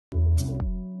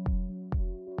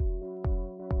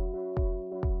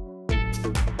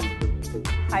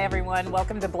Hi everyone,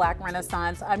 welcome to Black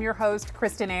Renaissance. I'm your host,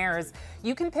 Kristen Ayers.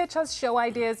 You can pitch us show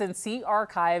ideas and see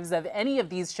archives of any of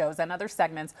these shows and other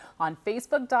segments on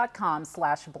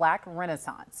facebook.com/Black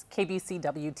Renaissance,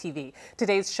 KBCW-TV.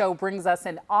 Today's show brings us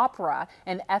an opera,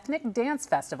 an ethnic dance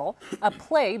festival, a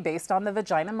play based on the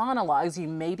vagina monologues you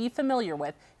may be familiar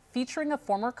with, featuring a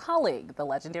former colleague, the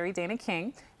legendary Dana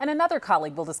King, and another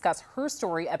colleague will discuss her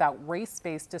story about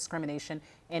race-based discrimination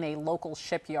in a local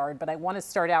shipyard. But I want to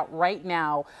start out right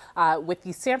now with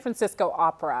the San Francisco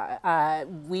Opera.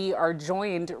 We are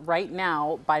joined right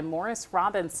now by Morris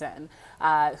Robinson,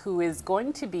 who is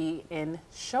going to be in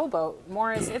Showboat.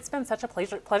 Morris, it's been such a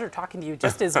pleasure talking to you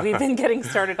just as we've been getting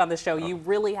started on the show. You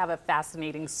really have a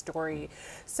fascinating story.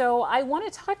 So I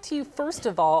want to talk to you first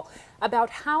of all about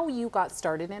how you got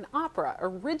started in opera.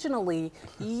 Originally,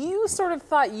 you sort of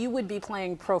thought you would be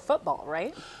playing pro football,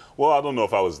 right? Well, I don't know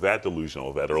if I was that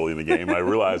delusional that early in the game. I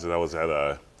realized that I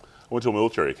went to a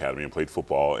military academy and played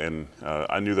football, and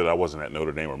I knew that I wasn't at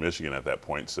Notre Dame or Michigan at that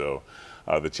point, so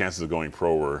the chances of going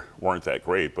pro weren't that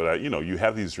great. But, you know, you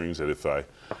have these dreams that if I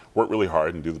work really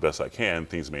hard and do the best I can,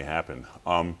 things may happen.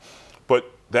 But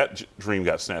that dream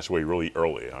got snatched away really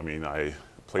early. I mean, I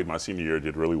played my senior year,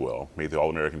 did really well, made the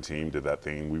All-American team, did that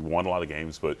thing. We won a lot of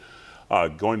games, but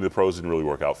going to the pros didn't really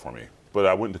work out for me. But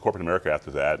I went into corporate America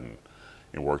after that and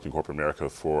worked in corporate America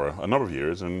for a number of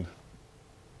years, and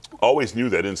always knew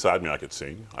that inside me I could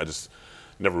sing. I just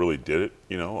never really did it,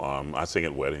 you know. I sang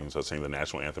at weddings, I sang the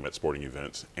national anthem at sporting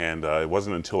events, and it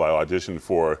wasn't until I auditioned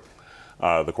for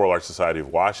the Choral Arts Society of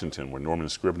Washington where Norman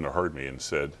Scribner heard me and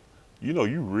said, you know,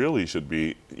 you really should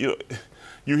be, you know,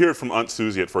 you hear it from Aunt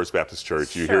Susie at First Baptist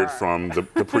Church, you hear it from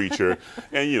the preacher,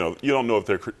 and you know, you don't know if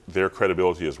their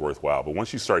credibility is worthwhile, but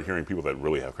once you start hearing people that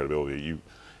really have credibility,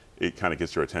 it kind of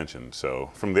gets your attention.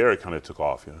 So from there, it kind of took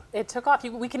off. Yeah. It took off.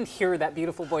 We can hear that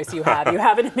beautiful voice you have. You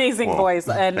have an amazing voice,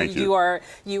 and you are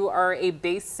a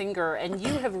bass singer, and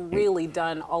you have really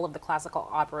done all of the classical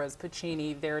operas,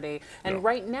 Puccini, Verdi, and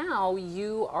right now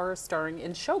you are starring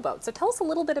in Showboat. So tell us a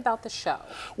little bit about the show.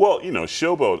 Well, you know,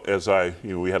 Showboat, as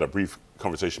we had a brief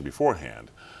conversation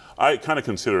beforehand, I kind of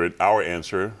consider it our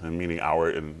answer, and meaning our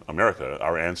in America,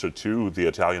 our answer to the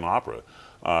Italian opera.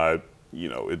 You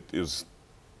know, it is.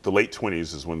 The late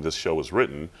 20s is when this show was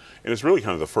written, and it's really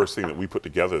kind of the first thing that we put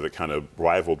together that kind of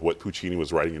rivaled what Puccini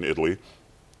was writing in Italy,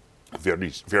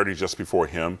 Verdi just before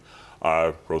him,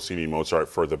 Rossini, Mozart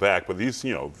further back, but these,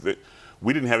 you know,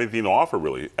 we didn't have anything to offer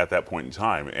really at that point in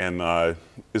time, and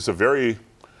it's a very,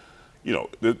 you know,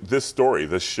 this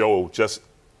show just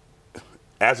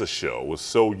as a show was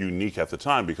so unique at the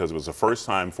time because it was the first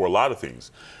time for a lot of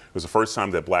things. It was the first time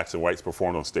that blacks and whites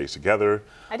performed on stage together.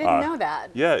 I didn't know that.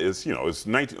 Yeah, it's, you know, it's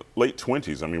late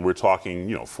 20s. I mean, we're talking,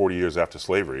 you know, 40 years after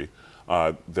slavery.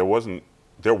 There weren't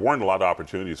a lot of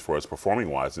opportunities for us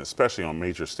performing-wise, and especially on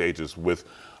major stages with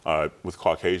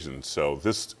Caucasians. So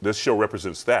this show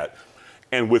represents that,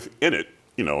 and within it,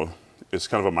 you know, it's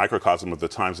kind of a microcosm of the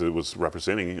times that it was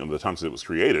representing and the times that it was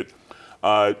created.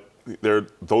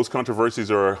 Those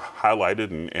controversies are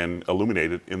highlighted and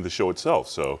illuminated in the show itself.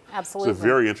 So absolutely. It's a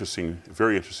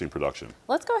very interesting production.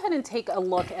 Let's go ahead and take a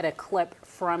look at a clip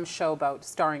from Showboat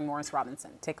starring Morris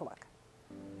Robinson. Take a look.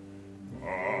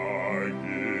 I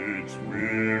get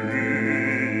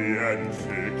weary and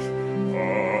sick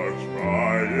of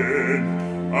trying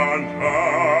and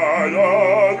tired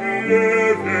of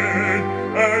living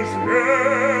and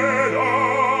scared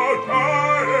of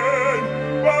dying,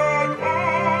 but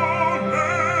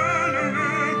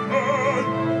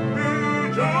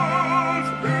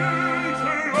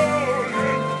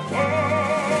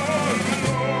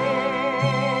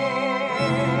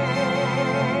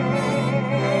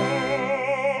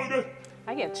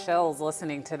I get chills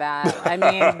listening to that. I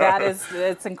mean,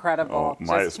 it's incredible.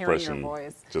 My just hearing expression your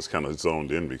voice. just kind of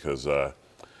zoned in because, you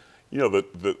know,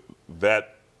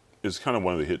 that is kind of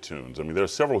one of the hit tunes. I mean, there are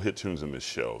several hit tunes in this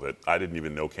show that I didn't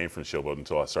even know came from Showboat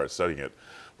until I started studying it.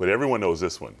 But everyone knows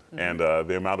this one. And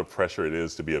the amount of pressure it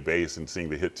is to be a bass and sing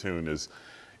the hit tune is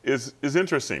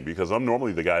interesting because I'm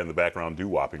normally the guy in the background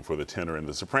doo-wopping for the tenor and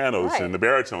the sopranos and the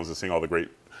baritones that sing all the great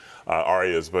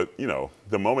arias. But, you know,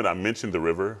 the moment I mentioned the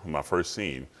river in my first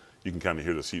scene, you can kind of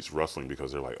hear the seats rustling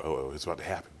because they're like, oh, it's about to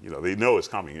happen. You know, they know it's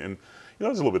coming. And, you know,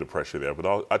 there's a little bit of pressure there,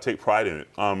 but I take pride in it.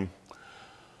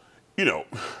 You know,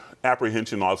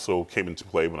 apprehension also came into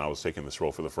play when I was taking this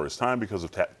role for the first time because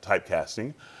of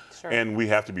typecasting. Sure. And we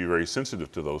have to be very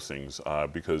sensitive to those things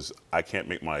because I can't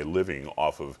make my living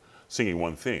off of singing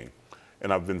one thing.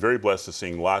 And I've been very blessed to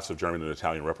sing lots of German and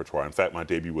Italian repertoire. In fact, my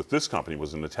debut with this company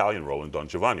was an Italian role in Don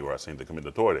Giovanni, where I sang the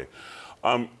Commendatore.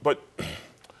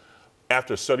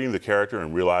 after studying the character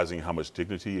and realizing how much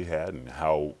dignity he had and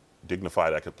how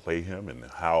dignified I could play him and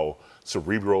how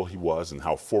cerebral he was and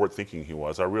how forward-thinking he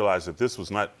was, I realized that this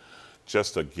was not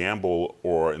just a gamble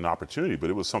or an opportunity, but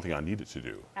it was something I needed to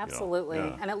do. Absolutely. You know?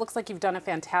 Yeah. And it looks like you've done a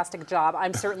fantastic job.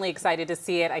 I'm certainly excited to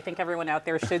see it. I think everyone out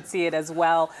there should see it as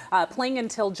well. Playing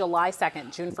until July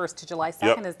 2nd, June 1st to July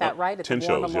 2nd, Yep. is that right? It's 10 the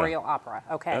War shows, Memorial Opera.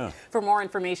 Okay. Yeah. For more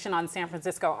information on San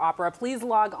Francisco Opera, please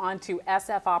log on to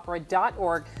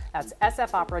sfopera.org. That's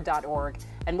sfopera.org.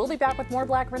 And we'll be back with more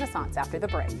Black Renaissance after the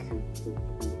break.